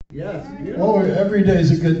Yes. Oh, every day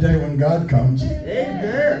is a good day when God comes.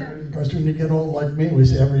 Amen. Of course, when you get old like me, we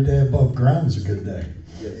say every day above ground is a good day.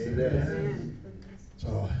 Yes, it is.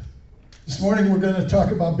 So, this morning we're going to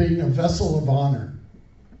talk about being a vessel of honor.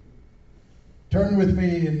 Turn with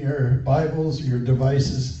me in your Bibles, your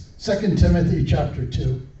devices, 2 Timothy chapter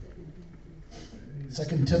 2.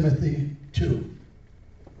 2 Timothy 2.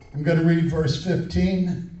 I'm going to read verse 15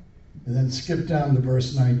 and then skip down to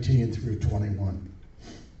verse 19 through 21.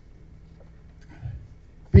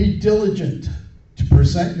 Be diligent to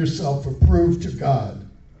present yourself approved to God,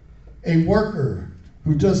 a worker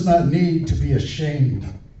who does not need to be ashamed,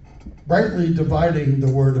 rightly dividing the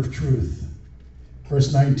word of truth.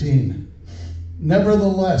 Verse 19.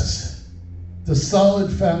 Nevertheless, the solid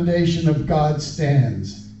foundation of God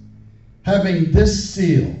stands, having this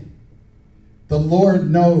seal: the Lord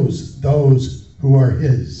knows those who are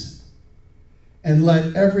his. And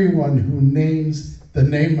let everyone who names the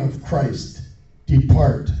name of Christ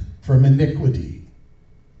depart from iniquity.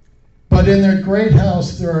 But in their great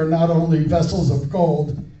house there are not only vessels of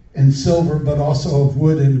gold and silver, but also of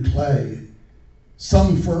wood and clay,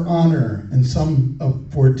 some for honor and some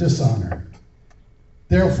for dishonor.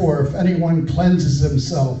 Therefore, if anyone cleanses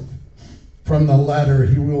himself from the latter,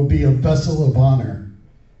 he will be a vessel of honor,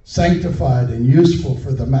 sanctified and useful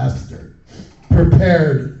for the master,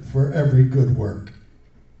 prepared for every good work.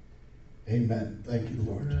 Amen. Thank you,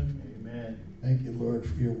 Lord. Amen. Thank you, Lord,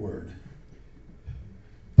 for your word.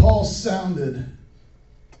 Paul sounded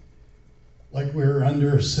like we were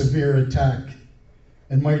under severe attack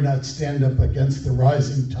and might not stand up against the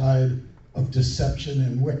rising tide of deception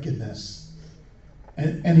and wickedness.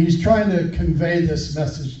 And he's trying to convey this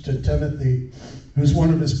message to Timothy, who's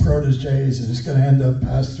one of his proteges and is going to end up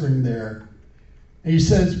pastoring there. And he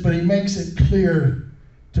says, but he makes it clear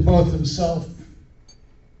to both himself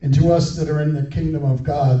and to us that are in the kingdom of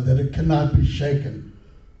God that it cannot be shaken.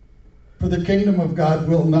 For the kingdom of God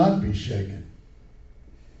will not be shaken.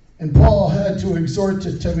 And Paul had to exhort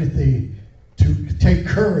to Timothy to take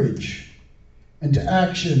courage and to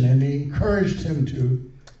action, and he encouraged him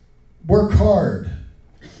to work hard,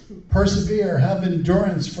 persevere, have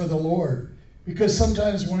endurance for the Lord. Because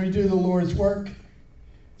sometimes when we do the Lord's work,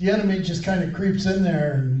 the enemy just kind of creeps in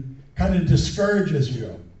there and kind of discourages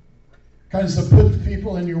you. Kinds to put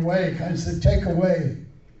people in your way, kinds to take away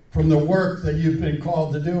from the work that you've been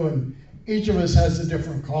called to do. And each of us has a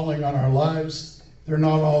different calling on our lives. They're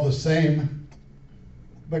not all the same.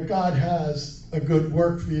 But God has a good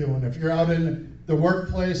work for you. And if you're out in the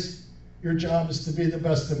workplace, your job is to be the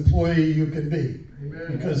best employee you can be.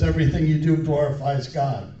 Amen. Because everything you do glorifies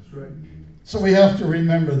God. That's right. So we have to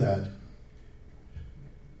remember that.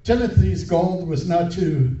 Timothy's goal was not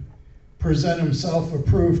to present himself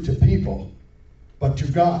approved to people, but to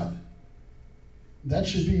God. That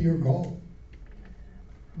should be your goal.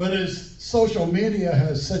 But as social media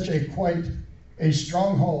has such quite a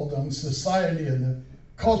stronghold on society and the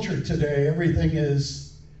culture today, everything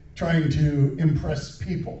is trying to impress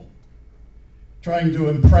people, trying to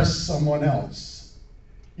impress someone else.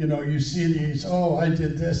 You know, you see these, oh, I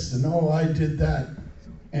did this, and oh, I did that.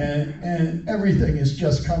 And everything is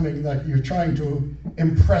just coming like you're trying to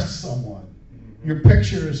impress someone. Your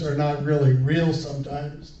pictures are not really real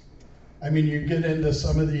sometimes. I mean, you get into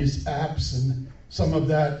some of these apps and some of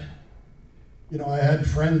that. You know, I had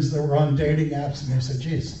friends that were on dating apps and they said,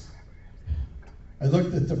 geez, I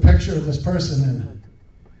looked at the picture of this person and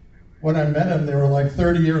when I met them, they were like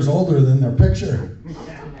 30 years older than their picture.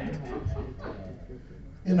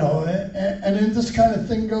 You know, and then this kind of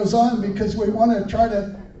thing goes on because we want to try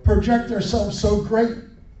to project ourselves so great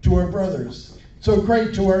to our brothers, so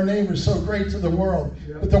great to our neighbors, so great to the world.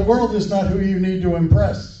 But the world is not who you need to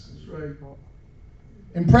impress. That's right.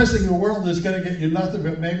 Impressing the world is going to get you nothing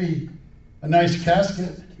but maybe a nice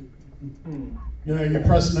casket. You know, you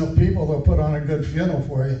impress enough people, they'll put on a good funeral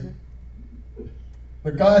for you.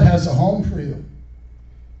 But God has a home for you.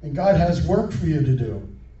 And God has work for you to do.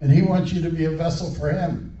 And he wants you to be a vessel for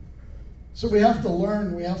him. So we have to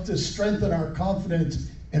learn, we have to strengthen our confidence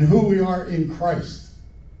in who we are in Christ.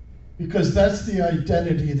 Because that's the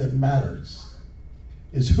identity that matters,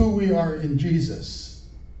 is who we are in Jesus.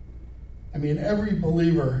 I mean, every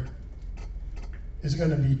believer is going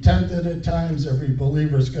to be tempted at times. Every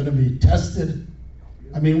believer is going to be tested.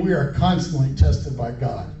 I mean, we are constantly tested by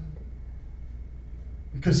God.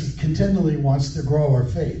 Because he continually wants to grow our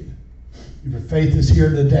faith. If your faith is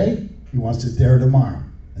here today, he wants it there tomorrow,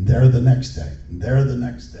 and there the next day, and there the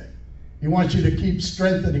next day. He wants you to keep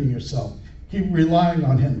strengthening yourself, keep relying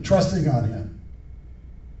on him, trusting on him.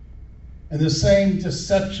 And the same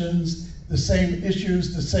deceptions, the same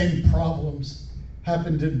issues, the same problems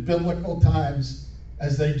happened in biblical times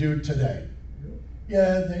as they do today.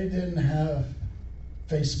 Yeah, they didn't have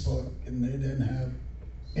Facebook, and they didn't have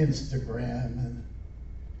Instagram and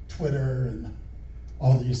Twitter and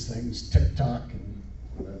all these things, TikTok and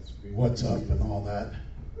WhatsApp and all that,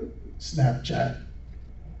 Snapchat.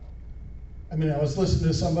 I mean, I was listening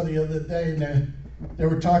to somebody the other day, and they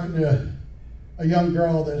were talking to a young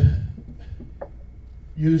girl that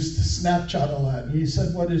used Snapchat a lot, and he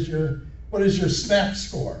said, what is your Snap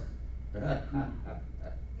score?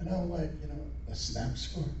 And I'm like, a Snap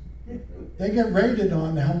score? They get rated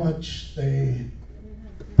on how much they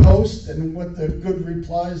post and what the good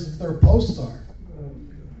replies of their posts are.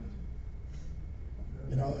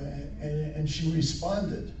 And she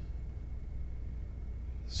responded.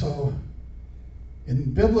 So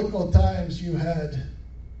in biblical times, you had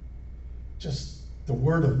just the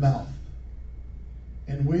word of mouth.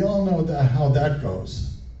 And we all know how that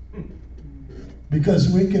goes. Because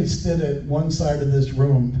we can sit at one side of this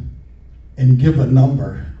room and give a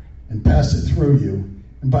number and pass it through you.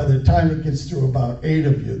 And by the time it gets through about 8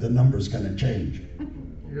 of you, the number's going to change.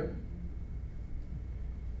 Yep.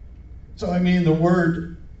 So, I mean, the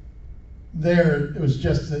word there, it was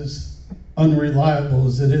just as unreliable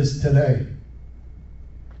as it is today.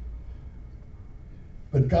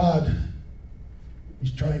 But God,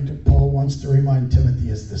 Paul wants to remind Timothy,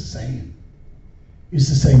 is the same. He's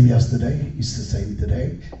the same yesterday, he's the same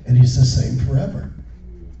today, and he's the same forever.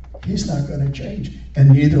 He's not going to change.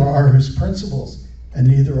 And neither are his principles, and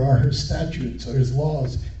neither are his statutes or his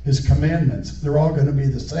laws, his commandments. They're all going to be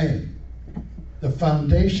the same. The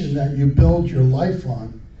foundation that you build your life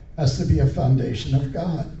on has to be a foundation of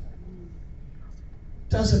God.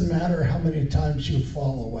 Doesn't matter how many times you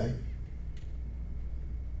fall away.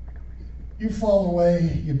 You fall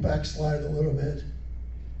away, you backslide a little bit.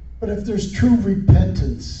 But if there's true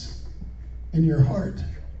repentance in your heart,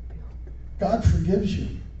 God forgives you.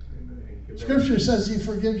 Scripture says he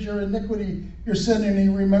forgives your iniquity, your sin, and he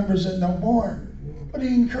remembers it no more. But he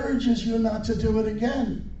encourages you not to do it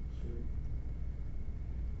again.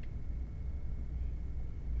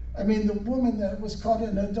 I mean, the woman that was caught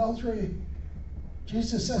in adultery,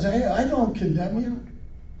 Jesus says, hey, I don't condemn you.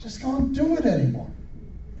 Just don't do it anymore.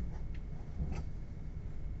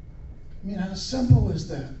 I mean, how simple is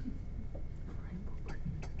that?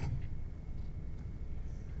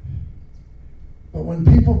 But when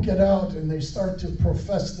people get out and they start to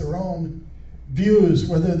profess their own views,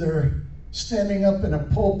 whether they're standing up in a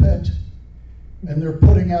pulpit and they're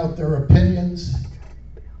putting out their opinions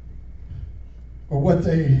or what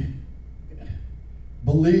they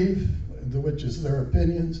believe, which is their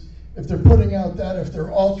opinions, if they're putting out that, if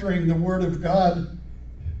they're altering the Word of God,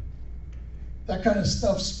 that kind of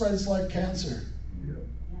stuff spreads like cancer.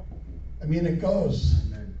 I mean, it goes.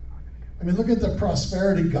 I mean, look at the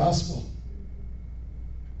prosperity gospel.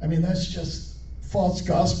 I mean, that's just false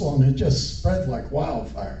gospel, and it just spread like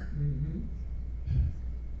wildfire.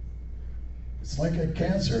 It's like a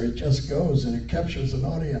cancer. It just goes, and it captures an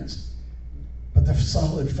audience. But the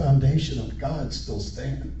solid foundation of God still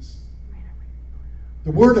stands.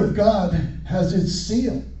 The Word of God has its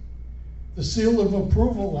seal. The seal of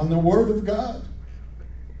approval on the Word of God.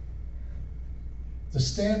 The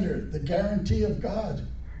standard, the guarantee of God,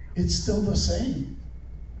 it's still the same.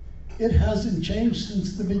 It hasn't changed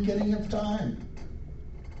since the beginning of time.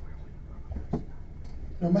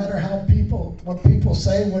 No matter what people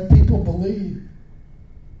say, what people believe,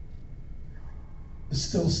 it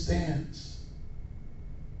still stands.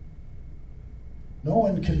 No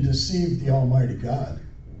one can deceive the Almighty God.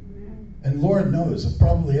 And Lord knows that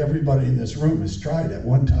probably everybody in this room has tried at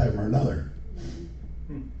one time or another.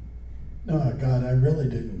 No, God, I really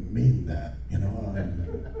didn't mean that.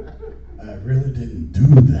 I really didn't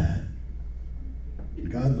do that.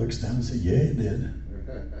 And God looks down and says, yeah, you did.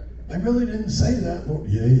 I really didn't say that, Lord.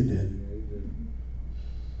 Yeah, you did.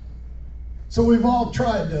 So we've all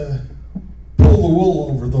tried to pull the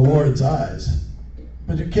wool over the Lord's eyes,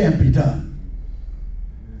 but it can't be done.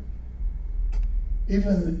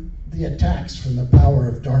 Even the attacks from the power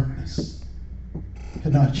of darkness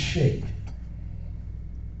cannot shake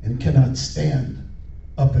and cannot stand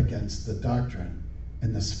up against the doctrine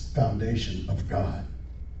and this foundation of God.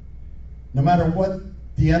 No matter what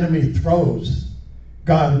the enemy throws,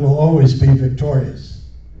 God will always be victorious.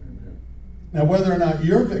 Now, whether or not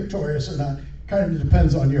you're victorious or not kind of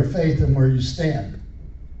depends on your faith and where you stand.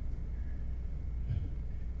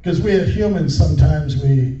 Because we as humans, sometimes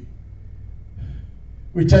we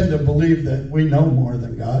tend to believe that we know more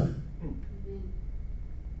than God.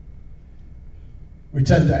 We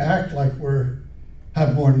tend to act like we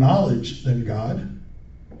have more knowledge than God.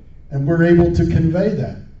 And we're able to convey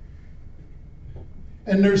that.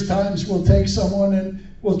 And there's times we'll take someone and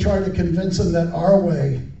we'll try to convince them that our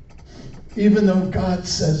way, even though God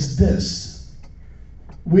says this,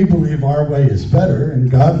 we believe our way is better and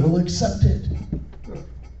God will accept it.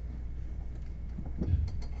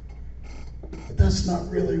 But that's not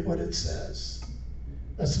really what it says.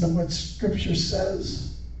 That's not what Scripture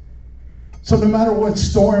says. So no matter what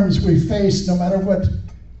storms we face, no matter what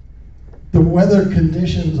the weather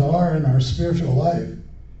conditions are in our spiritual life,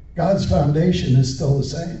 God's foundation is still the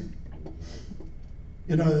same.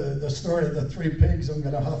 You know the story of the three pigs, I'm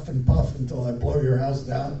going to huff and puff until I blow your house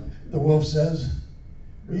down, the wolf says.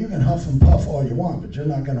 Well, you can huff and puff all you want, but you're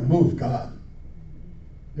not going to move God.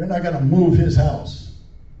 You're not going to move his house.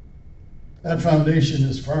 That foundation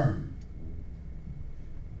is firm.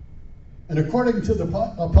 And according to the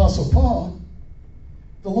Apostle Paul,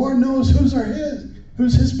 the Lord knows whose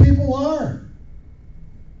his people are.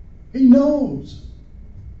 He knows.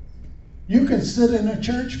 You can sit in a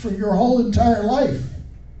church for your whole entire life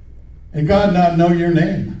and God not know your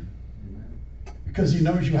name because he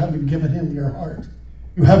knows you haven't given him your heart.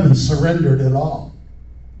 You haven't surrendered at all.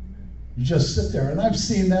 You just sit there. And I've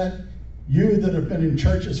seen that. You that have been in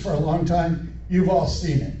churches for a long time, you've all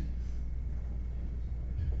seen it.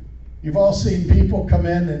 You've all seen people come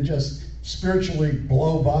in and just spiritually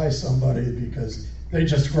blow by somebody because they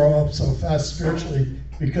just grow up so fast spiritually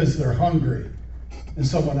because they're hungry. And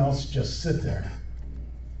someone else just sit there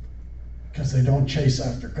because they don't chase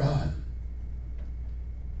after God.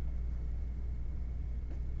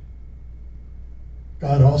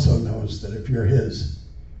 God also knows that if you're his,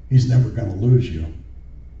 he's never going to lose you.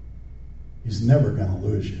 He's never going to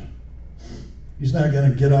lose you. He's not going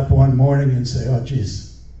to get up one morning and say, oh,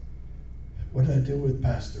 geez, what did I do with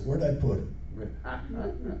Pastor? Where did I put him?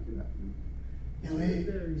 You know,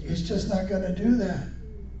 he's just not going to do that.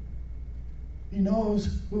 He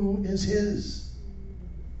knows who is his.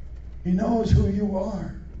 He knows who you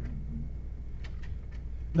are.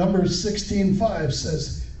 Numbers 16:5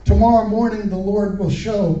 says, tomorrow morning the Lord will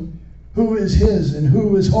show who is his and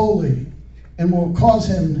who is holy, and will cause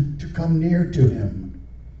him to come near to him.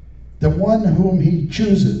 The one whom he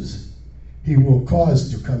chooses, he will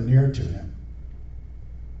cause to come near to him.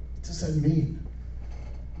 What does that mean?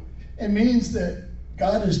 It means that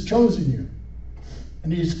God has chosen you.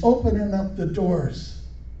 And he's opening up the doors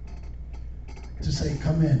to say,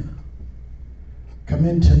 come in. Come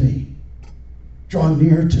into me. Draw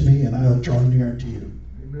near to me and I'll draw near to you.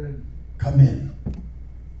 Amen. Come in.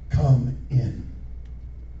 Come in.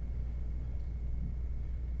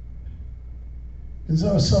 And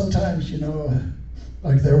so sometimes, you know,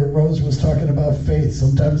 like Rose was talking about faith,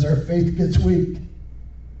 sometimes our faith gets weak.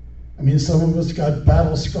 I mean, some of us got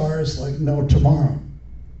battle scars like no tomorrow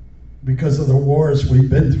because of the wars we've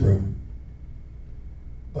been through.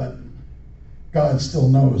 But God still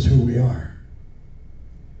knows who we are.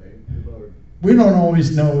 Thank you, Lord. We don't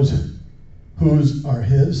always know whose are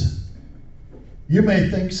his. You may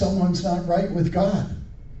think someone's not right with God,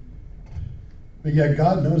 but yet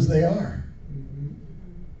God knows they are.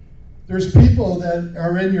 There's people that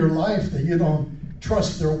are in your life that you don't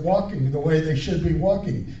trust they're walking the way they should be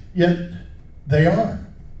walking, yet they are.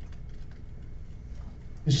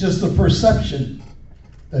 It's just a perception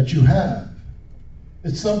that you have.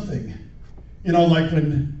 It's something. You know, like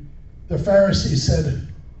when the Pharisees said,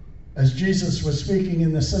 as Jesus was speaking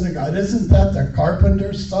in the synagogue, isn't that the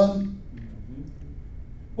carpenter's son?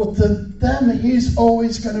 Well, to them, he's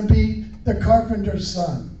always going to be the carpenter's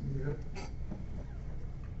son.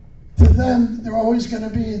 To them, they're always going to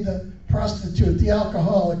be the prostitute, the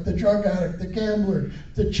alcoholic, the drug addict, the gambler,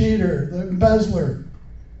 the cheater, the embezzler.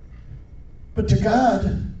 But to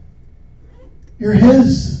God, you're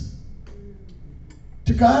his.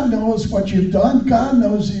 To God knows what you've done. God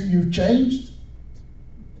knows you've changed.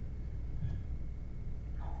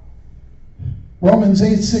 Romans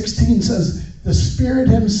 8:16 says, the Spirit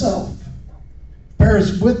himself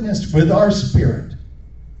bears witness with our spirit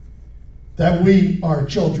that we are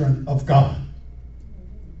children of God.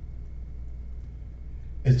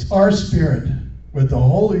 It's our spirit with the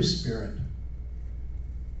Holy Spirit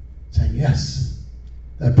saying, yes,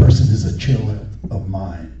 that person is a child of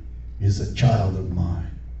mine, is a child of mine.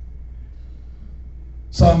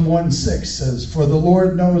 Psalm 1:6 says, for the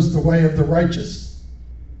Lord knows the way of the righteous,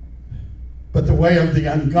 but the way of the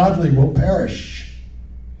ungodly will perish.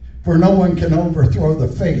 For no one can overthrow the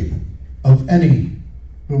faith of any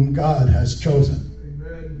whom God has chosen.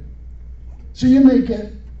 Amen. So you may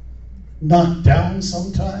get knocked down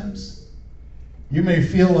sometimes. You may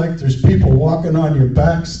feel like there's people walking on your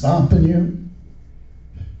back, stomping you.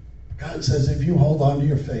 God says, if you hold on to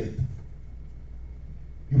your faith,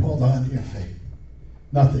 You hold on to your faith.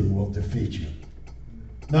 Nothing will defeat you.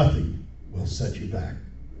 Nothing will set you back.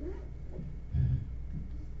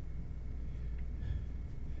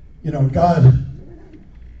 You know, God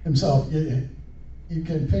himself, you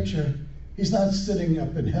can picture, he's not sitting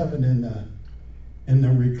up in heaven in the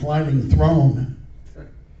reclining throne,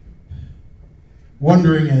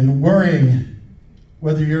 wondering and worrying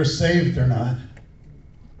whether you're saved or not.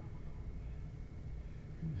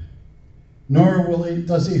 Nor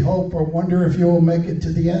does he hope or wonder if you will make it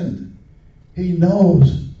to the end. He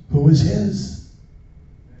knows who is his.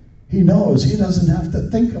 He knows. He doesn't have to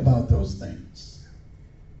think about those things.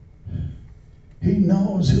 He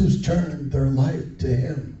knows who's turned their life to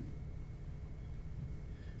him.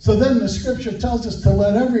 So then the scripture tells us to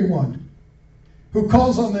let everyone who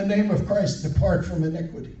calls on the name of Christ depart from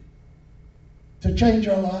iniquity, to change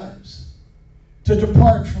our lives, to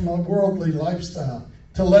depart from a worldly lifestyle,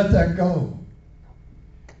 to let that go.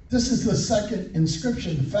 This is the second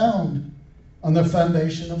inscription found on the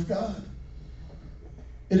foundation of God.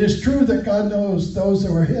 It is true that God knows those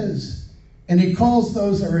that are his, and he calls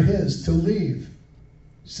those that are his to leave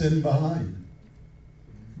sin behind.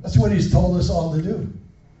 That's what he's told us all to do.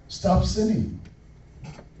 Stop sinning.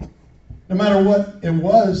 No matter what it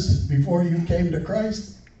was before you came to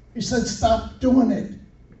Christ, he said, stop doing it.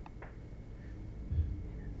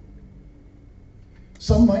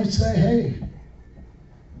 Some might say, hey,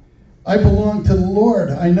 I belong to the Lord.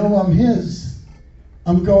 I know I'm his.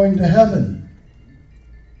 I'm going to heaven.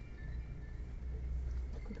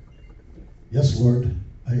 Yes, Lord.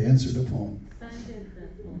 I answered the phone.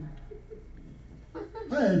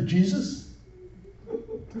 Hi, Jesus.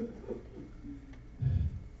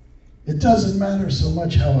 It doesn't matter so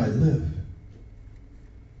much how I live.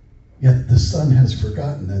 Yet the Son has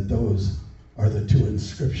forgotten that those are the two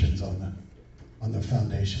inscriptions on the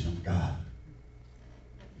foundation of God.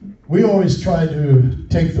 We always try to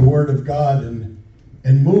take the Word of God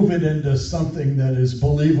and move it into something that is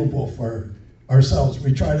believable for ourselves.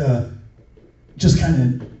 We try to just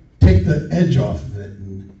kind of take the edge off of it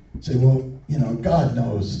and say, well, you know, God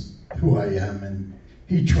knows who I am and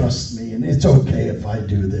he trusts me and it's okay if I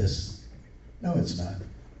do this. No, it's not.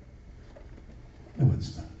 No,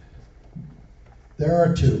 it's not. There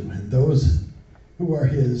are two, and those who are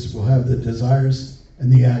his will have the desires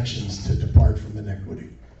and the actions to depart from iniquity.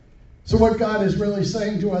 So what God is really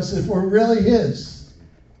saying to us, if we're really his,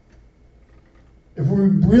 if we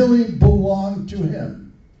really belong to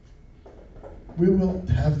him, we will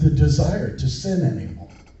have the desire to sin anymore.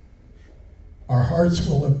 Our hearts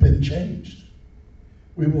will have been changed.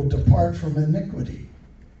 We will depart from iniquity.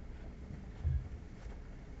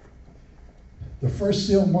 The first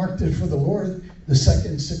seal marked it for the Lord. The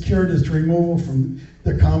second secured its removal from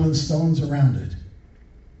the common stones around it.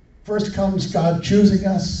 First comes God choosing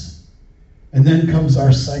us, and then comes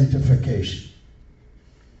our sanctification.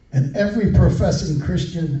 And every professing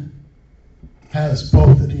Christian has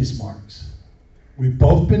both of these marks. We've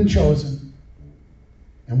both been chosen,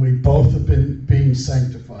 and we both have been being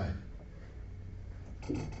sanctified.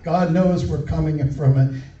 God knows we're coming from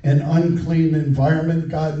an unclean environment.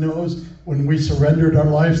 God knows when we surrendered our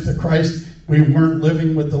lives to Christ, we weren't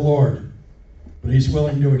living with the Lord. But he's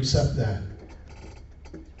willing to accept that.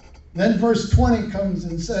 Then verse 20 comes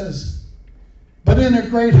and says, but in a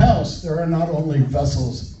great house there are not only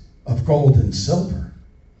vessels of gold and silver,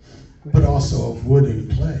 but also of wood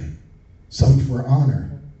and clay, some for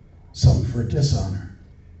honor, some for dishonor.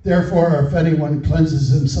 Therefore, if anyone cleanses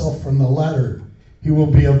himself from the latter, he will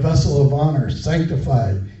be a vessel of honor,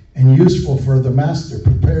 sanctified and useful for the master,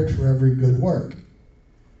 prepared for every good work.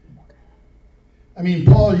 I mean,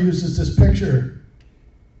 Paul uses this picture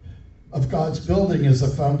of God's building as the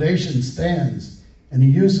foundation stands, and he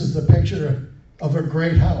uses the picture of a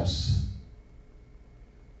great house.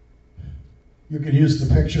 You can use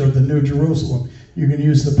the picture of the New Jerusalem. You can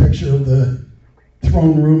use the picture of the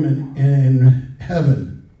throne room in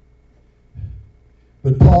heaven.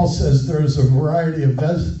 But Paul says there's a variety of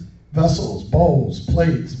vessels, bowls,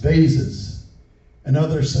 plates, vases, and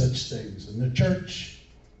other such things. And the church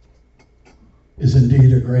is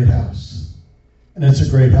indeed a great house. And it's a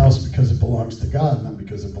great house because it belongs to God, not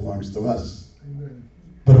because it belongs to us. Amen.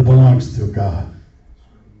 But it belongs to God.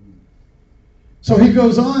 So he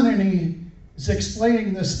goes on and he is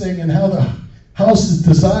explaining this thing and how the house is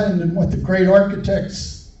designed and what the great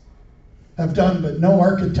architects have done, but no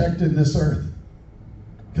architect in this earth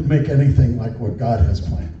could make anything like what God has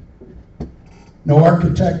planned. No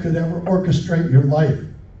architect could ever orchestrate your life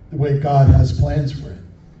the way God has plans for it.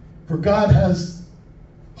 For God has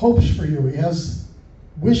hopes for you. He has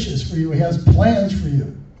wishes for you. He has plans for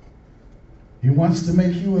you. He wants to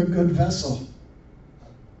make you a good vessel.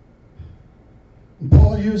 And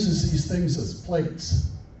Paul uses these things as plates.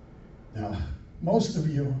 Now, most of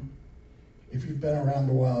you, if you've been around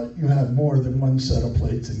a while, you have more than one set of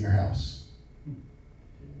plates in your house.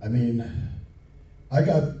 I mean,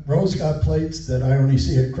 Rose got plates that I only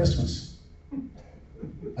see at Christmas.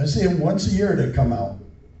 I see them once a year they come out.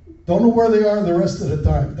 Don't know where they are the rest of the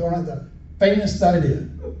time. Don't have the faintest idea.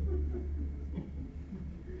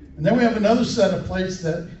 And then we have another set of plates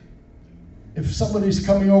that if somebody's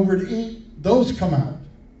coming over to eat, those come out.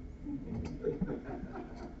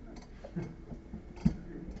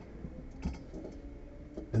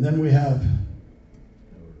 And then we have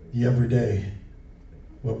the everyday,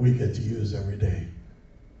 what we get to use every day.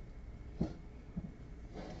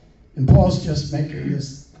 And Paul's just making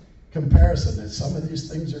this comparison that some of these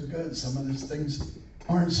things are good, some of these things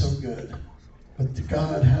aren't so good. But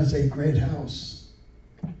God has a great house.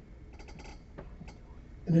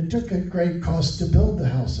 And it took a great cost to build the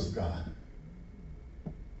house of God.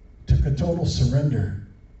 It took a total surrender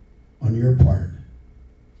on your part.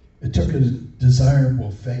 It took a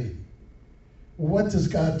desirable faith. What does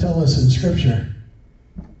God tell us in Scripture?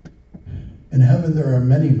 In heaven there are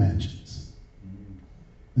many mansions.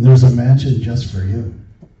 And there's a mansion just for you.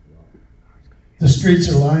 The streets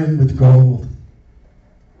are lined with gold.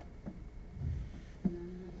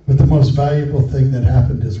 But the most valuable thing that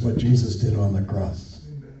happened is what Jesus did on the cross.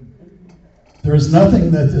 There is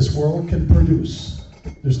nothing that this world can produce.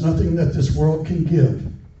 There's nothing that this world can give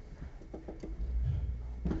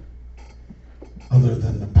other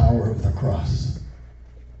than the power of the cross.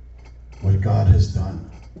 What God has done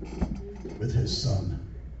with his Son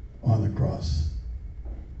on the cross.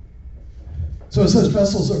 So it says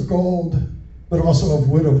vessels of gold, but also of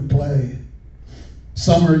wood of clay.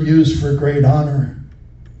 Some are used for great honor.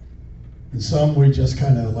 And some we just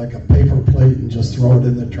kind of like a paper plate and just throw it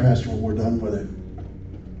in the trash when we're done with it.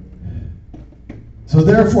 So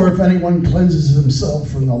therefore, if anyone cleanses himself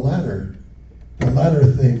from the latter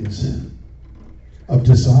things of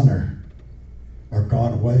dishonor are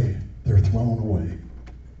gone away. They're thrown away.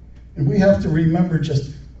 And we have to remember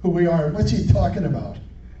just who we are. What's he talking about?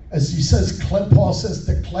 As he says, Paul says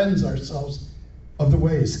to cleanse ourselves of the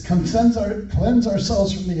ways. Cleanse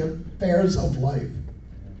ourselves from the affairs of life.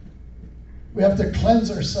 We have to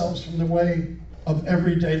cleanse ourselves from the way of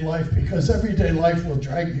everyday life, because everyday life will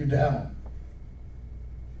drag you down.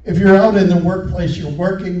 If you're out in the workplace, you're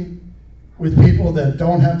working with people that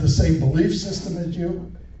don't have the same belief system as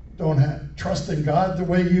you, don't have trust in God the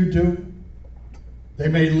way you do. They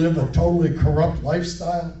may live a totally corrupt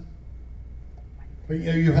lifestyle. But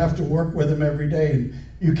you have to work with them every day. And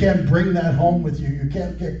you can't bring that home with you. You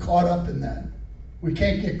can't get caught up in that. We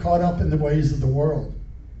can't get caught up in the ways of the world.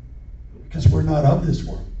 Because we're not of this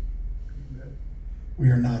world. We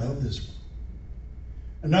are not of this world.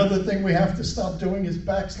 Another thing we have to stop doing is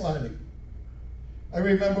backsliding. I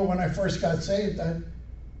remember when I first got saved, I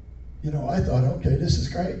thought, okay, this is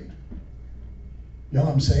great.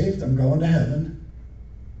 I'm saved, I'm going to heaven.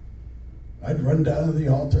 I'd run down to the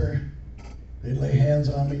altar. They'd lay hands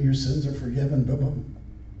on me, your sins are forgiven, boom, boom.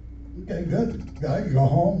 Okay, good. Guy, go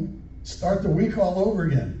home, start the week all over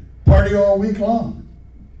again. Party all week long.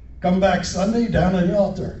 Come back Sunday, down at the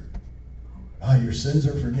altar. Your sins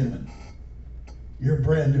are forgiven. You're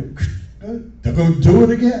brand new. Good. To go do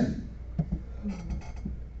it again.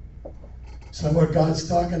 It's not what God's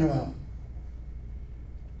talking about.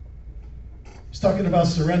 He's talking about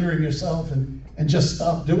surrendering yourself and just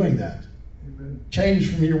stop doing that. Amen.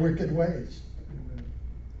 Change from your wicked ways. Amen.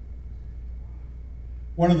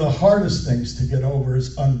 One of the hardest things to get over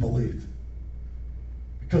is unbelief.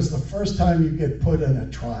 Because the first time you get put in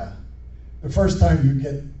a trial, the first time you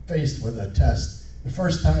get faced with a test, the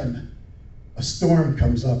first time a storm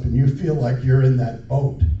comes up and you feel like you're in that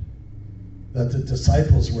boat that the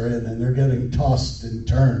disciples were in and they're getting tossed and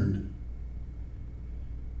turned.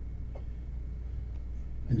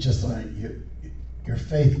 And just like your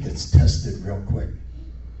faith gets tested real quick.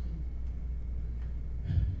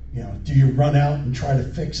 Do you run out and try to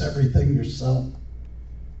fix everything yourself?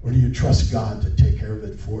 Or do you trust God to take care of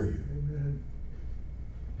it for you? Amen.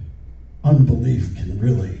 Unbelief can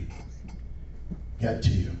really get to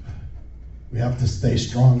you. We have to stay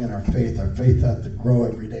strong in our faith. Our faith has to grow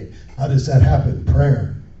every day. How does that happen?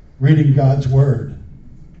 Prayer. Reading God's Word.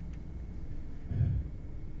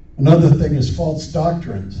 Another thing is false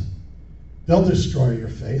doctrines. They'll destroy your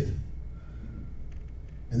faith.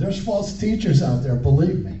 And there's false teachers out there,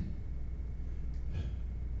 believe me.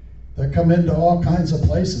 They come into all kinds of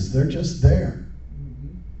places. They're just there.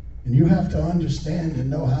 And you have to understand and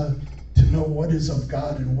know how to know what is of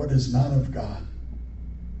God and what is not of God.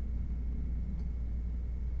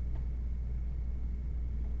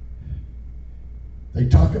 They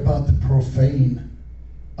talk about the profane,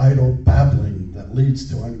 idle babbling that leads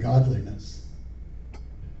to ungodliness.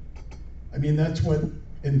 I mean, that's what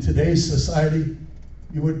in today's society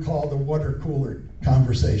you would call the water cooler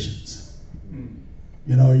conversations.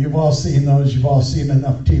 You know, you've all seen those. You've all seen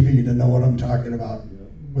enough TV to know what I'm talking about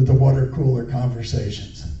with the water cooler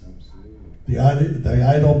conversations. The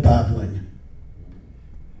idle babbling.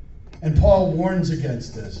 And Paul warns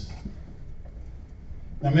against this.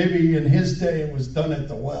 Now, maybe in his day it was done at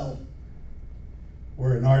the well,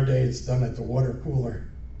 where in our day it's done at the water cooler.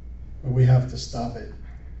 But we have to stop it.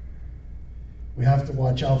 We have to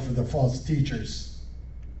watch out for the false teachers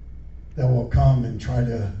that will come and try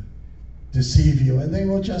to deceive you, and they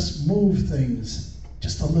will just move things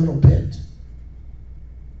just a little bit.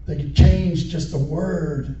 They can change just a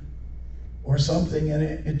word or something, and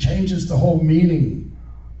it changes the whole meaning.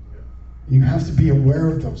 And you have to be aware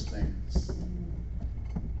of those things.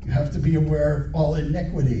 You have to be aware of all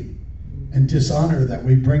iniquity and dishonor that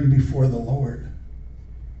we bring before the Lord.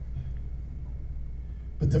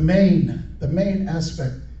 But the main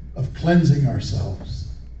aspect of cleansing ourselves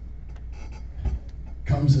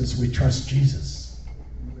comes as we trust Jesus.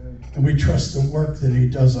 And we trust the work that he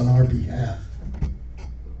does on our behalf.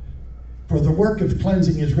 For the work of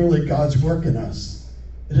cleansing is really God's work in us.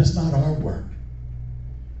 It is not our work.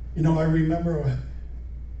 You know, I remember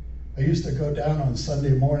I used to go down on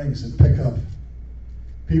Sunday mornings and pick up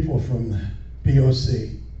people from the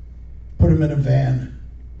BOC, put them in a van,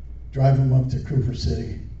 drive them up to Cooper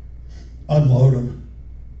City, unload them.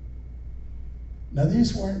 Now,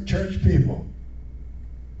 these weren't church people.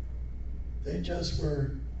 They just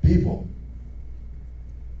were people.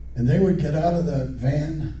 And they would get out of that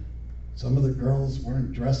van. Some of the girls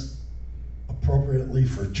weren't dressed appropriately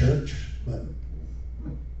for church, but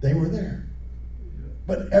they were there.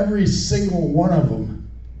 But every single one of them,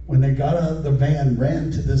 when they got out of the van,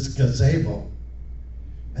 ran to this gazebo,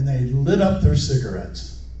 and they lit up their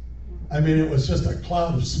cigarettes. I mean, it was just a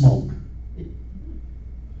cloud of smoke.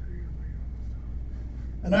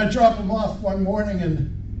 And I dropped them off one morning,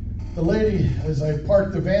 and the lady, as I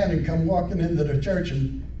parked the van and come walking into the church,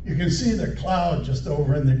 and you can see the cloud just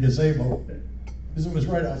over in the gazebo, because it was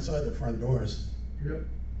right outside the front doors. Yep.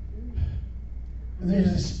 And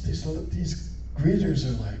these greeters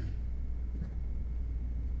are like,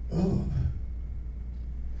 oh,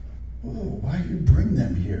 why you bring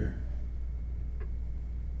them here?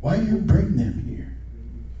 Why you bring them here?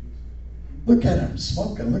 Look at them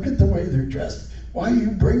smoking. Look at the way they're dressed. Why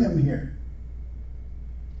you bring them here?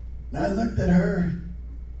 And I looked at her,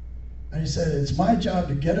 and I said, it's my job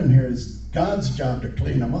to get them here. It's God's job to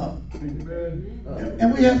clean them up. Amen.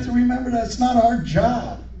 And we have to remember that's not our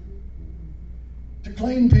job to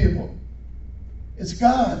clean people. It's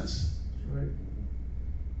God's. Right.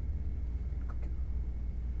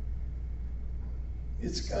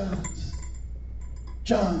 It's God's.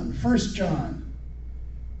 John, 1 John,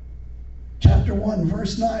 chapter 1,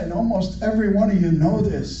 verse 9. Almost every one of you know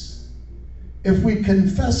this. If we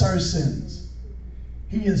confess our sins,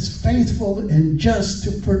 he is faithful and just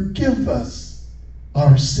to forgive us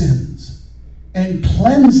our sins and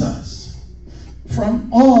cleanse us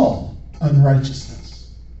from all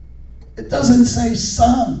unrighteousness. It doesn't say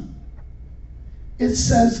some. It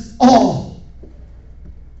says all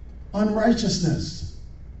unrighteousness.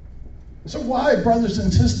 So why, brothers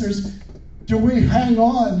and sisters, do we hang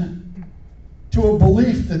on to a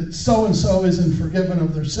belief that so-and-so isn't forgiven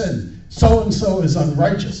of their sin? So-and-so is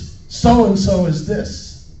unrighteous. So-and-so is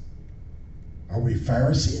this. Are we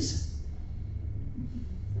Pharisees?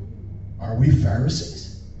 Are we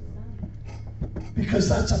Pharisees? Because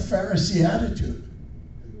that's a Pharisee attitude.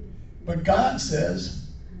 But God says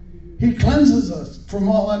he cleanses us from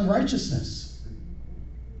all unrighteousness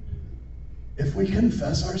if we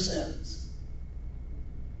confess our sins.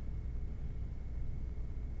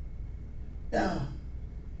 Now,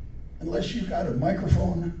 unless you've got a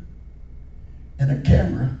microphone and a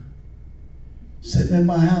camera sitting in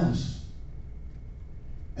my house,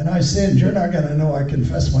 and I sinned, you're not going to know I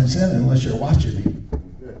confess my sin unless you're watching me.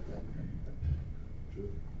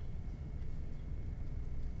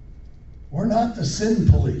 We're not the sin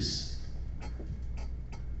police.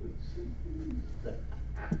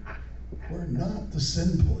 We're not the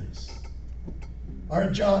sin police. Our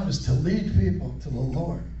job is to lead people to the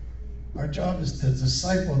Lord. Our job is to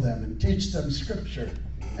disciple them and teach them Scripture.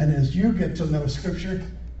 And as you get to know Scripture,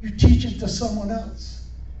 you teach it to someone else.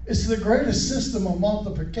 It's the greatest system of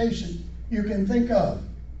multiplication you can think of.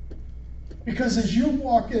 Because as you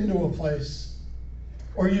walk into a place,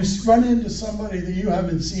 or you run into somebody that you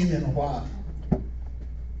haven't seen in a while,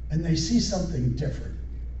 and they see something different.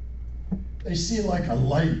 They see like a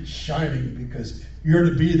light shining because you're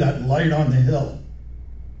to be that light on the hill.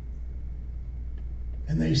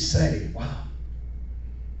 And they say, wow,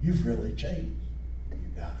 you've really changed.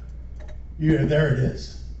 There it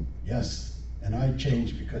is. Yes, and I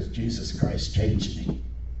changed because Jesus Christ changed me.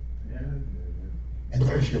 Yeah. And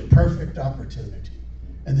there's your perfect opportunity.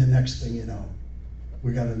 And the next thing you know,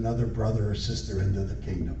 we got another brother or sister into the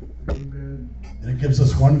kingdom. Amen. And it gives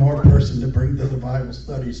us one more person to bring to the Bible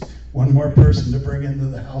studies, one more person to bring into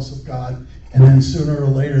the house of God, and then sooner or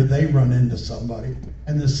later they run into somebody,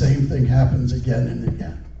 and the same thing happens again and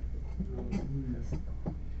again.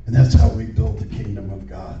 And that's how we build the kingdom of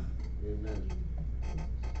God. Amen.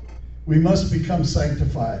 We must become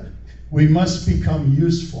sanctified. We must become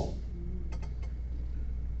useful.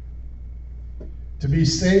 To be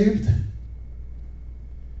saved,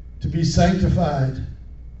 to be sanctified,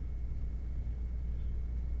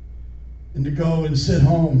 and to go and sit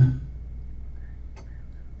home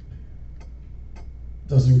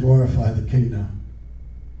doesn't glorify the kingdom.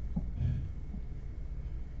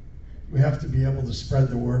 We have to be able to spread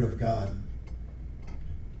the word of God.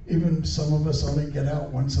 Even some of us only get out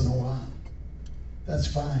once in a while. That's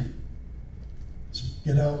fine. Just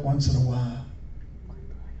get out once in a while.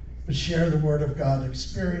 But share the word of God.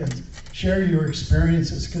 Share your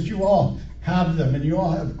experiences, because you all have them and you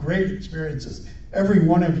all have great experiences. Every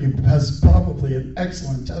one of you has probably an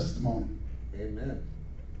excellent testimony. Amen.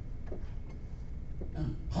 Now,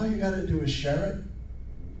 all you got to do is share it.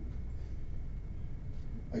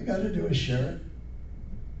 All you got to do is share it.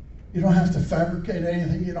 You don't have to fabricate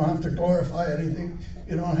anything. You don't have to glorify anything.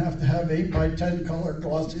 You don't have to have 8 by 10 color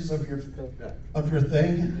glossies of your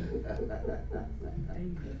thing.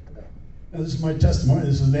 Now, this is my testimony.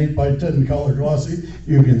 This is an 8 by 10 color glossy.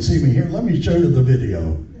 You can see me here. Let me show you the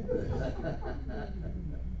video.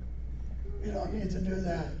 You don't need to do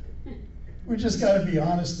that. We just got to be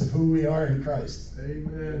honest of who we are in Christ.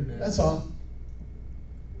 Amen. That's all.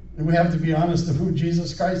 And we have to be honest of who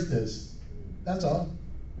Jesus Christ is. That's all.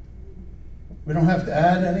 We don't have to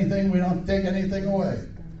add anything. We don't take anything away.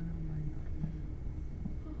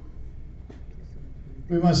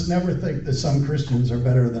 We must never think that some Christians are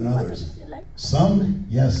better than others. Some,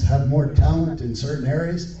 yes, have more talent in certain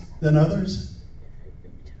areas than others.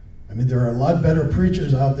 I mean, there are a lot better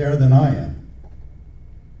preachers out there than I am.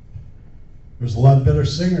 There's a lot better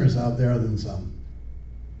singers out there than some.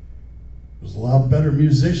 There's a lot better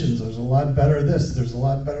musicians. There's a lot better this. There's a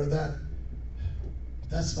lot better that. But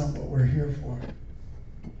that's not what we're here for.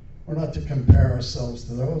 We're not to compare ourselves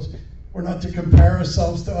to those. We're not to compare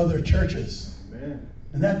ourselves to other churches. Amen.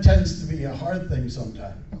 And that tends to be a hard thing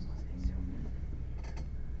sometimes.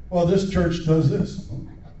 Well, this church does this.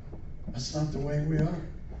 That's not the way we are.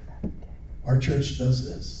 Our church does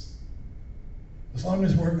this. As long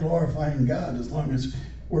as we're glorifying God, as long as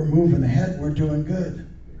we're moving ahead, we're doing good.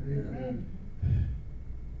 Amen.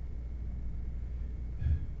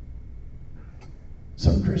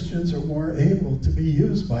 Some Christians are more able to be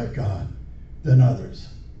used by God than others.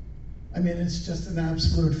 I mean, it's just an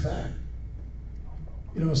absolute fact.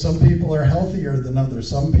 You know, some people are healthier than others.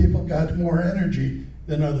 Some people got more energy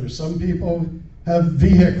than others. Some people have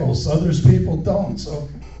vehicles, others people don't. So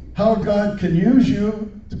how God can use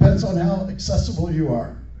you depends on how accessible you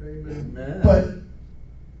are. Amen. But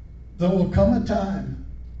there will come a time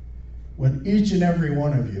when each and every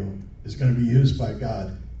one of you is going to be used by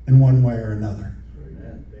God in one way or another.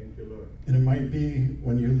 Amen. Thank you, Lord. And it might be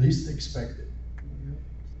when you least expect it.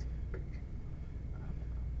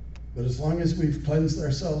 But as long as we've cleansed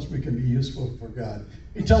ourselves, we can be useful for God.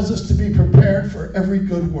 He tells us to be prepared for every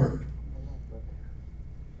good work.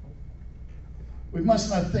 We must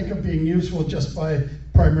not think of being useful just by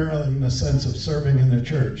primarily in the sense of serving in the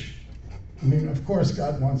church. I mean, of course,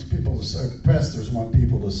 God wants people to serve. Pastors want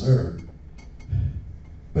people to serve.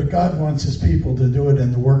 But God wants his people to do it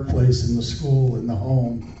in the workplace, in the school, in the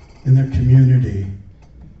home, in their community,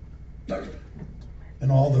 in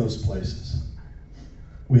all those places.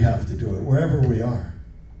 We have to do it wherever we are.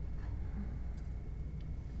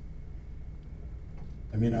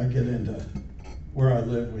 I mean, I get into where I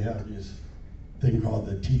live, we have this thing called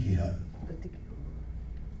the Tiki Hut.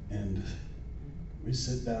 And we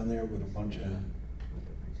sit down there with a bunch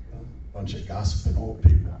of gossiping old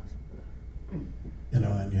people. You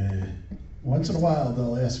know, and once in a while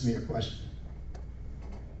they'll ask me a question.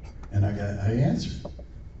 And I answer it.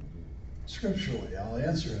 Scripturally, I'll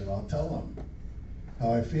answer it. I'll tell them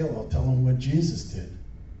how I feel. I'll tell them what Jesus did.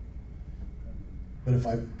 But if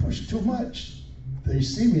I push too much, they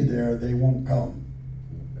see me there, they won't come.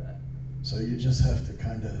 So you just have to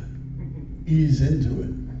kind of ease into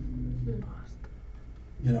it.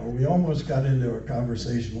 You know, we almost got into a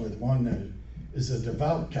conversation with one that is a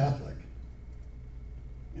devout Catholic,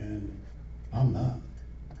 and I'm not.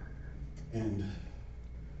 And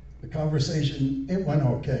the conversation, it went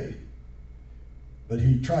okay, but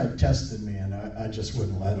he tried testing me, and I just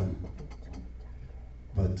wouldn't let him.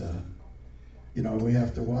 But, you know, we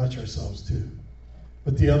have to watch ourselves too.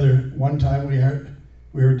 But one time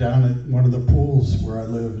we were down at one of the pools where I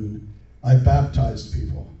live, and I baptized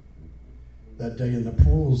people that day in the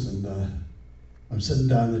pools, and I'm sitting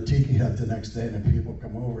down in the tiki hut the next day, and the people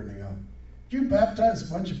come over and they go, "Did you baptize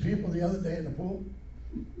a bunch of people the other day in the pool?"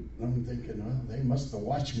 And I'm thinking, well, they must have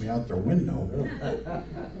watched me out their window.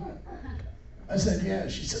 I said, "Yeah."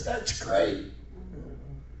 She said, "That's great."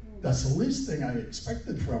 That's the least thing I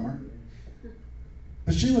expected from her.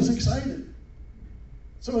 But she was excited.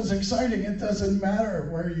 So it's exciting. It doesn't matter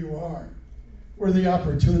where you are, where the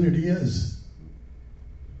opportunity is.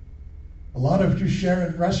 A lot of you share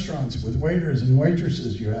in restaurants with waiters and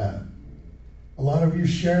waitresses you have. A lot of you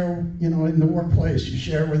share, you know, in the workplace. You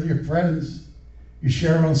share with your friends. You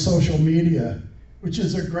share on social media, which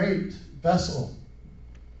is a great vessel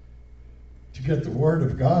to get the word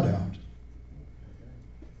of God out.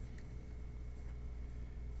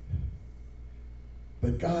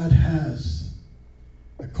 But God has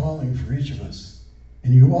a calling for each of us,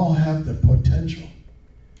 and you all have the potential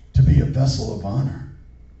to be a vessel of honor.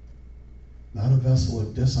 Not a vessel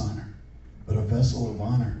of dishonor, but a vessel of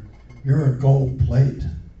honor. You're a gold plate.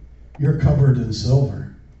 You're covered in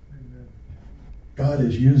silver. God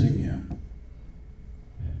is using you.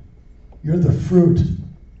 You're the fruit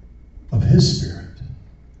of His Spirit.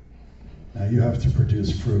 Now you have to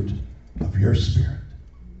produce fruit of your spirit.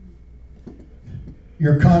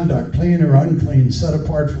 Your conduct, clean or unclean, set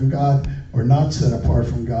apart from God or not set apart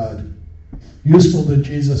from God, useful to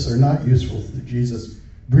Jesus or not useful to Jesus,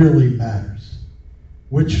 really matters.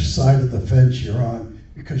 Which side of the fence you're on,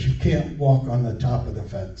 because you can't walk on the top of the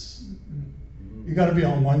fence. You got to be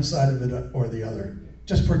on one side of it or the other.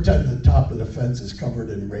 Just pretend the top of the fence is covered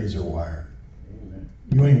in razor wire.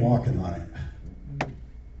 You ain't walking on it.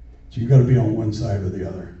 So you got to be on one side or the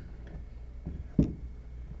other.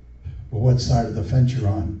 But what side of the fence you're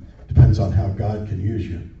on depends on how God can use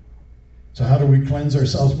you. So how do we cleanse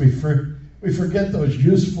ourselves? We forget those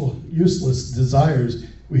useless desires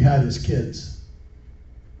we had as kids.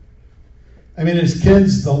 I mean, as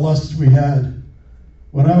kids, the lust we had.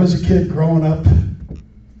 When I was a kid growing up,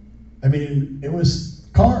 I mean, it was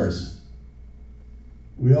cars.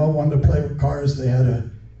 We all wanted to play with cars. They had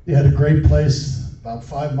a great place about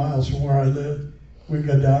 5 miles from where I lived. We'd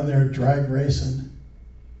go down there drag racing,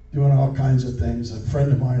 doing all kinds of things. A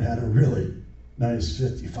friend of mine had a really nice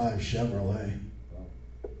 55 Chevrolet.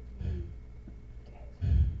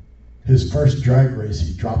 His first drag race,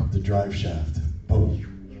 he dropped the drive shaft. Boom.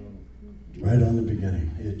 Right on the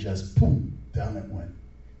beginning. It just, boom, down it went.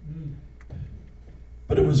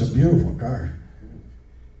 But it was a beautiful car.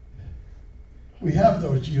 We have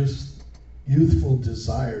those youthful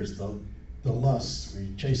desires, the lusts.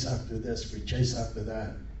 We chase after this, we chase after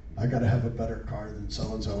that. I got to have a better car than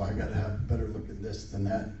so-and-so. I got to have better looking this than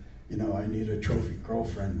that. You know, I need a trophy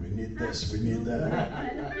girlfriend. We need this, we need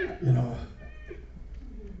that. You know,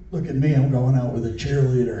 look at me, I'm going out with a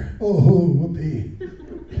cheerleader. Oh, whoopee.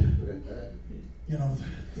 You know,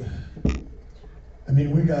 I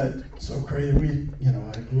mean, we got so crazy.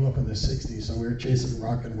 I grew up in the 60s, so we were chasing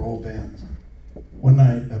rock and roll bands. One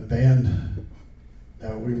night, a band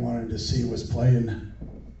that we wanted to see was playing,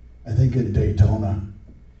 I think in Daytona.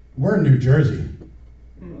 We're in New Jersey.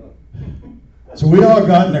 So we all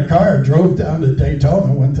got in a car, drove down to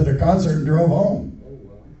Daytona, went to the concert, and drove home.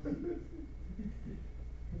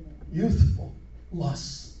 Youthful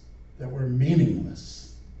lusts that were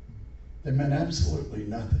meaningless. They meant absolutely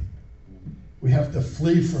nothing. We have to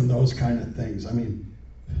flee from those kind of things. I mean,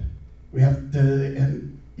 we have to,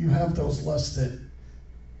 and you have those lusts that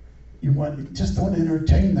you want, just don't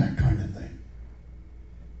entertain that kind of thing.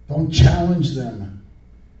 Don't challenge them.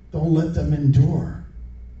 Don't let them endure.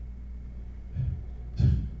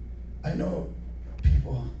 I know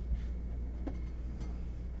people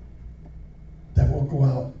that will go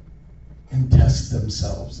out and test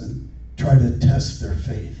themselves and try to test their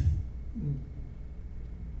faith.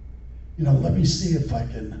 You know, let me see if I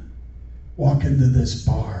can walk into this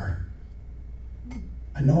bar.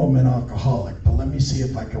 I know I'm an alcoholic, but let me see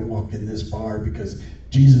if I can walk in this bar because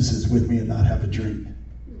Jesus is with me and not have a drink.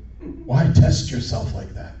 Why test yourself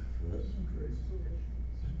like that?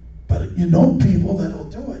 But you know people that'll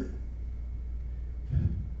do it.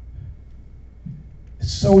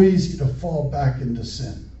 It's so easy to fall back into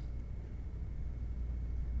sin.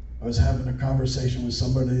 I was having a conversation with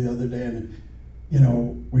somebody the other day, and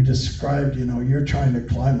we described, you're trying to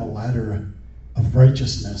climb a ladder of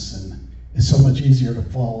righteousness, and it's so much easier to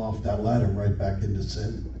fall off that ladder right back into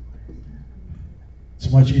sin. It's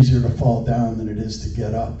much easier to fall down than it is to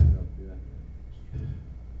get up.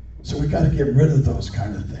 So we got to get rid of those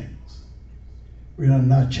kind of things. We don't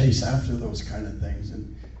not chase after those kind of things,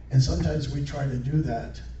 and sometimes we try to do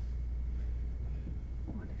that.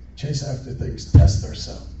 Chase after things, test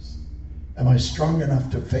ourselves. Am I strong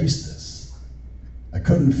enough to face this? I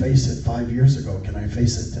couldn't face it 5 years ago. Can I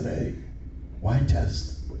face it today? Why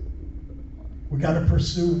test? We got to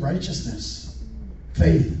pursue righteousness,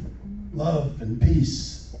 faith, love, and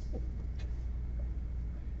peace.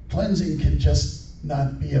 Cleansing can just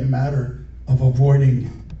not be a matter of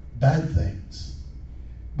avoiding bad things,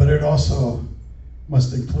 but it also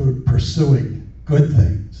must include pursuing good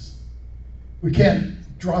things. We can't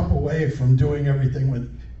drop away from doing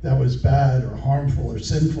everything that was bad or harmful or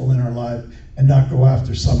sinful in our life and not go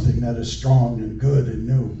after something that is strong and good and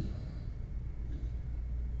new.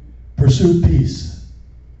 Pursue peace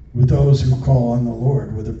with those who call on the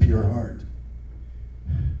Lord with a pure heart.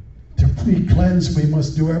 To be cleansed, we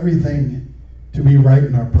must do everything to be right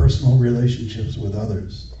in our personal relationships with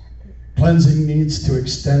others. Cleansing needs to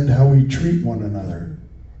extend how we treat one another,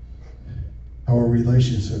 how our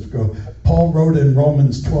relationships go. Paul wrote in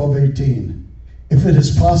Romans 12:18, if it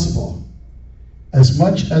is possible, as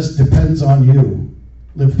much as depends on you,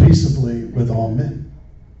 live peaceably with all men.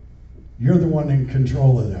 You're the one in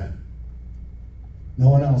control of that. No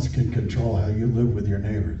one else can control how you live with your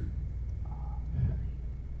neighbor.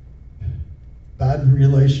 Bad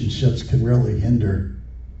relationships can really hinder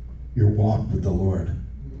your walk with the Lord.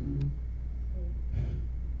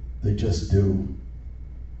 They just do.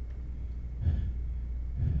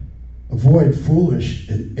 Avoid foolish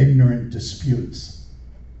and ignorant disputes.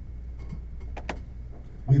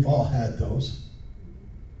 We've all had those.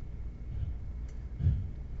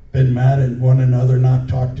 Been mad at one another, not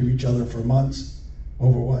talked to each other for months.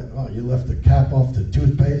 Over what? Oh, you left the cap off the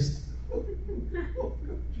toothpaste?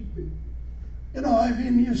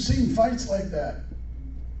 You've seen fights like that.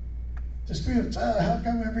 Disputes. How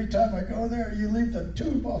come every time I go there, you leave the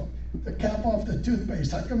cap off the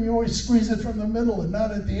toothpaste? How come you always squeeze it from the middle and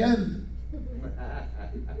not at the end?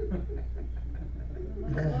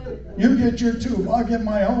 You get your tube, I'll get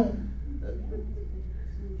my own.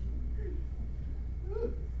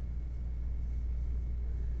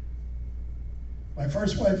 My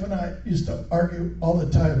first wife and I used to argue all the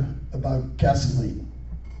time about gasoline.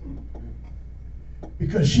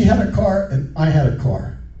 Because she had a car and I had a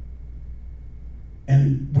car.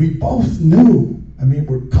 And we both knew,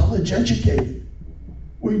 we're college educated.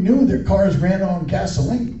 We knew that cars ran on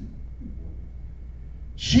gasoline.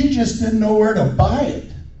 She just didn't know where to buy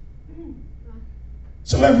it.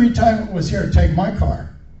 So every time it was here, take my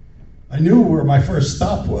car, I knew where my first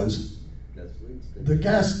stop was, the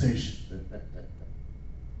gas station.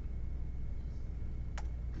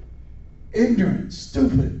 Ignorant,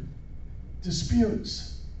 stupid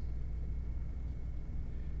disputes.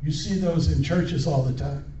 You see those in churches all the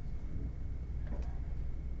time.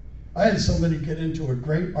 I had somebody get into a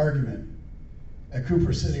great argument at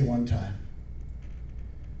Cooper City one time.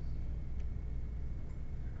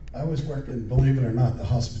 I was working, believe it or not, the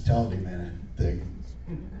hospitality man thing.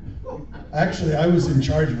 Actually, I was in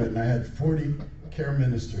charge of it, and I had 40 care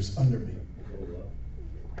ministers under me.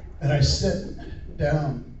 And I sit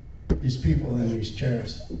down these people in these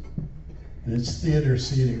chairs, and it's theater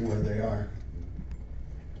seating where they are.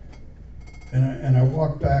 And I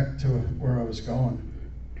walked back to where I was going,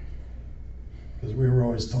 because we were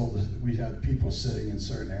always told that we had people sitting in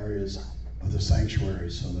certain areas of the sanctuary,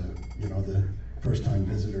 so that the first-time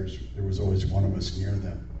visitors, there was always one of us near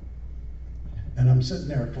them. And I'm sitting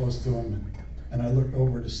there close to them, and I looked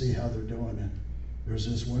over to see how they're doing it. There's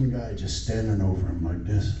this one guy just standing over him like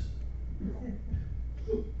this.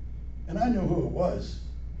 And I knew who it was.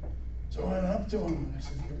 So I went up to him and I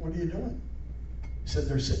said, what are you doing? He said,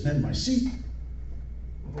 they're sitting in my seat.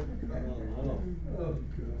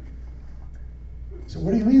 So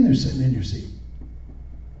what do you mean they're sitting in your seat?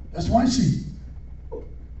 That's my seat.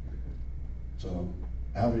 So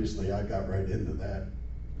obviously I got right into that.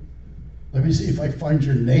 Let me see if I find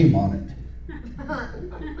your name on it,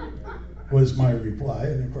 was my reply.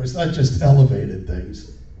 And of course that just elevated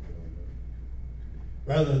things.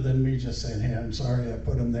 Rather than me just saying, hey, I'm sorry I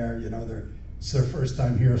put them there, it's their first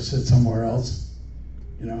time here, sit somewhere else.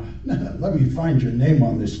 You know, let me find your name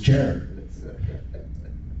on this chair.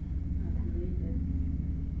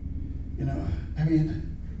 You know, I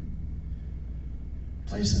mean,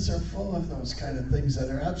 places are full of those kind of things that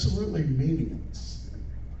are absolutely meaningless.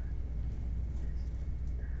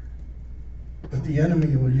 But the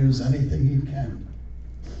enemy will use anything he can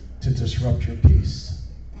to disrupt your peace.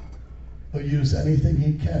 He'll use anything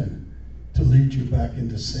he can to lead you back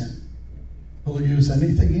into sin. He'll use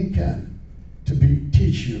anything he can to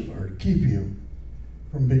teach you or keep you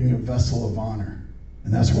from being a vessel of honor.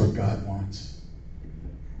 And that's what God wants.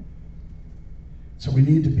 So we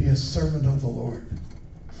need to be a servant of the Lord.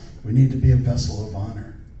 We need to be a vessel of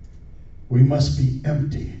honor. We must be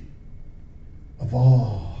empty of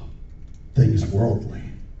all things worldly.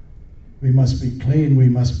 We must be clean. We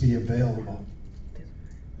must be available.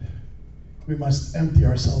 We must empty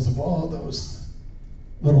ourselves of all those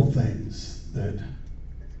little things that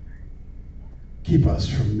keep us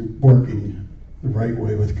from working the right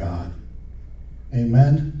way with God.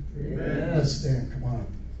 Amen? Amen. Let's stand. Come on.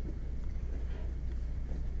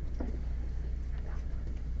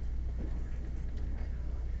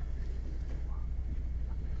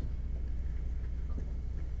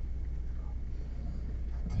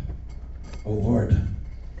 Oh Lord,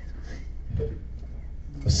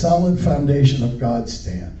 a solid foundation of God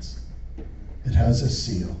stands. It has a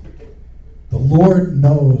seal. The Lord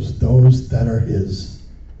knows those that are his.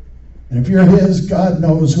 And if you're his, God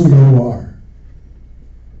knows who you are.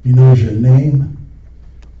 He knows your name.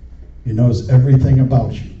 He knows everything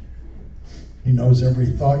about you. He knows every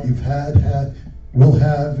thought you've had, will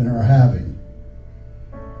have, and are having.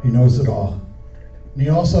 He knows it all. And he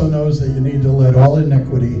also knows that you need to let all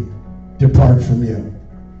iniquity depart from you.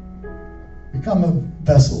 Become a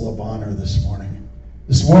vessel of honor this morning.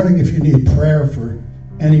 This morning, if you need prayer for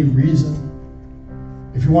any reason,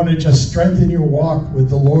 if you want to just strengthen your walk with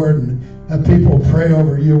the Lord and have people pray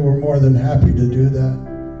over you, we're more than happy to do that.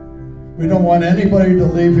 We don't want anybody to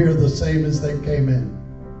leave here the same as they came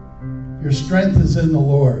in. Your strength is in the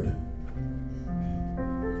Lord.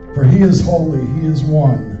 For he is holy, he is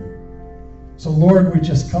one. So Lord, we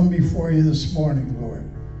just come before you this morning, Lord.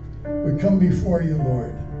 We come before you,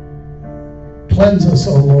 Lord. Cleanse us,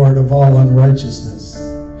 O Lord, of all unrighteousness.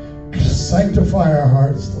 Sanctify our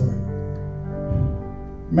hearts, Lord.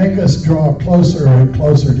 Make us draw closer and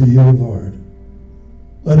closer to you, Lord.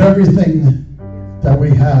 Let everything that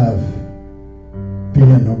we have be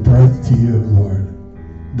in a breath to you, Lord.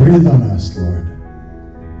 Breathe on us, Lord.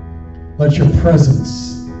 Let your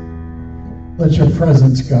presence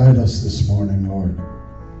guide us this morning, Lord.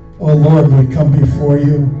 Oh, Lord, we come before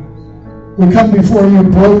you. We come before you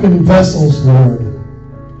broken vessels, Lord.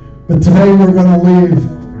 But today we're going to leave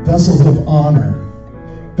vessels of honor,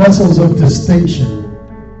 vessels of distinction,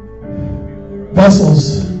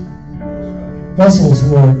 vessels,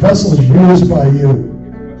 Lord, vessels used by you.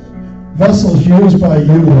 Vessels used by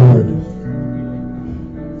you, Lord.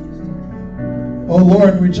 Oh,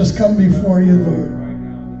 Lord, we just come before you, Lord.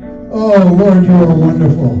 Oh, Lord, you are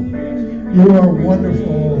wonderful. You are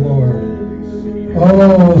wonderful, oh, Lord.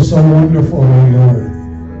 Oh, so wonderful, oh,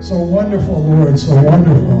 Lord. So wonderful, Lord, so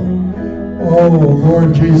wonderful. Oh,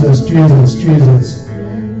 Lord Jesus, Jesus, Jesus.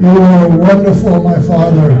 You are wonderful, my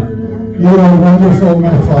Father. You are wonderful,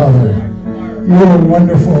 my Father. You are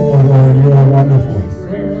wonderful, oh, Lord. You are wonderful.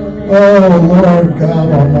 Oh, Lord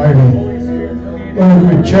God Almighty. Lord,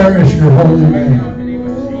 we cherish your holy name.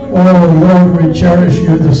 Oh, Lord, we cherish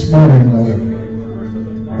you this morning, Lord.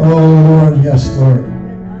 Oh, Lord, yes, Lord.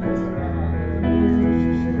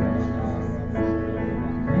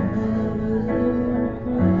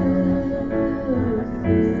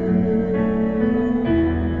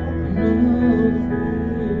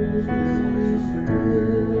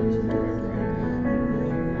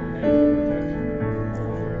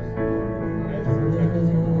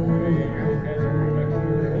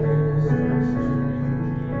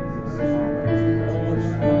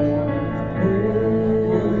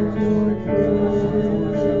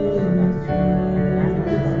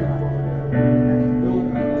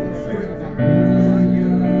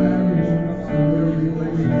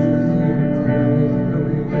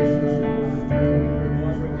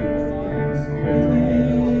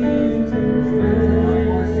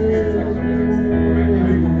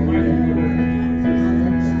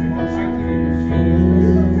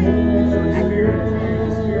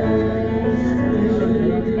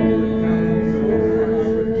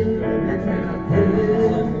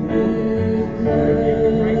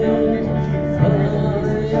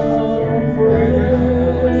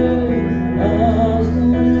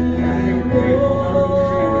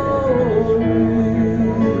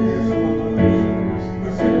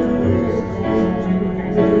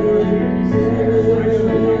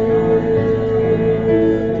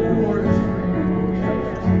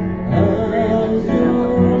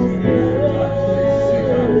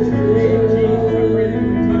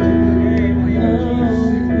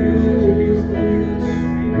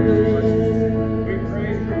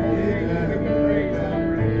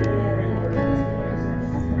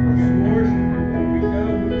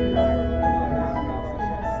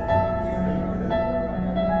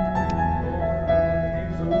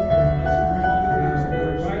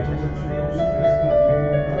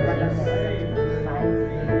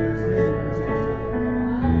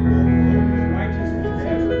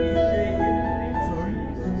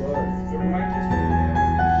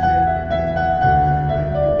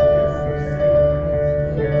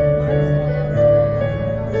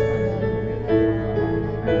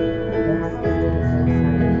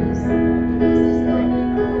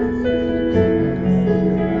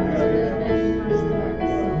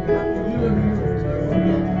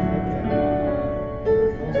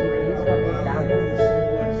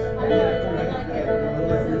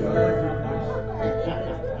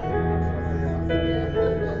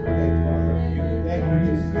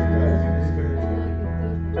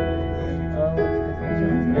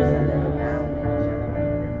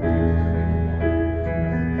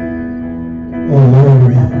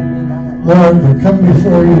 Lord, we come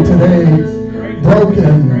before you today,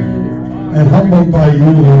 broken and humbled by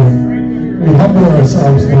you, Lord. We humble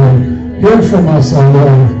ourselves, Lord. Hear from us, O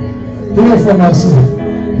Lord. Hear from us.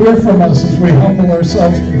 Hear from us as we humble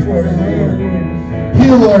ourselves before you, Lord.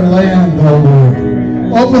 Heal our land, O Lord.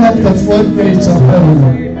 Open up the floodgates of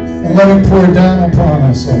heaven and let it pour down upon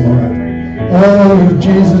us, O Lord. Oh,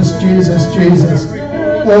 Jesus, Jesus, Jesus.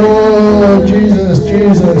 Oh, Jesus,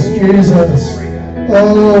 Jesus, Jesus.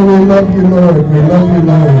 Oh, we love you, Lord. We love you,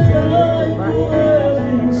 Lord.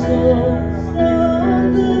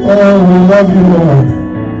 Oh, we love you,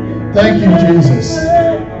 Lord. Thank you, Jesus.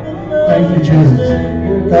 Thank you,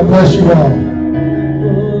 Jesus. God bless you all.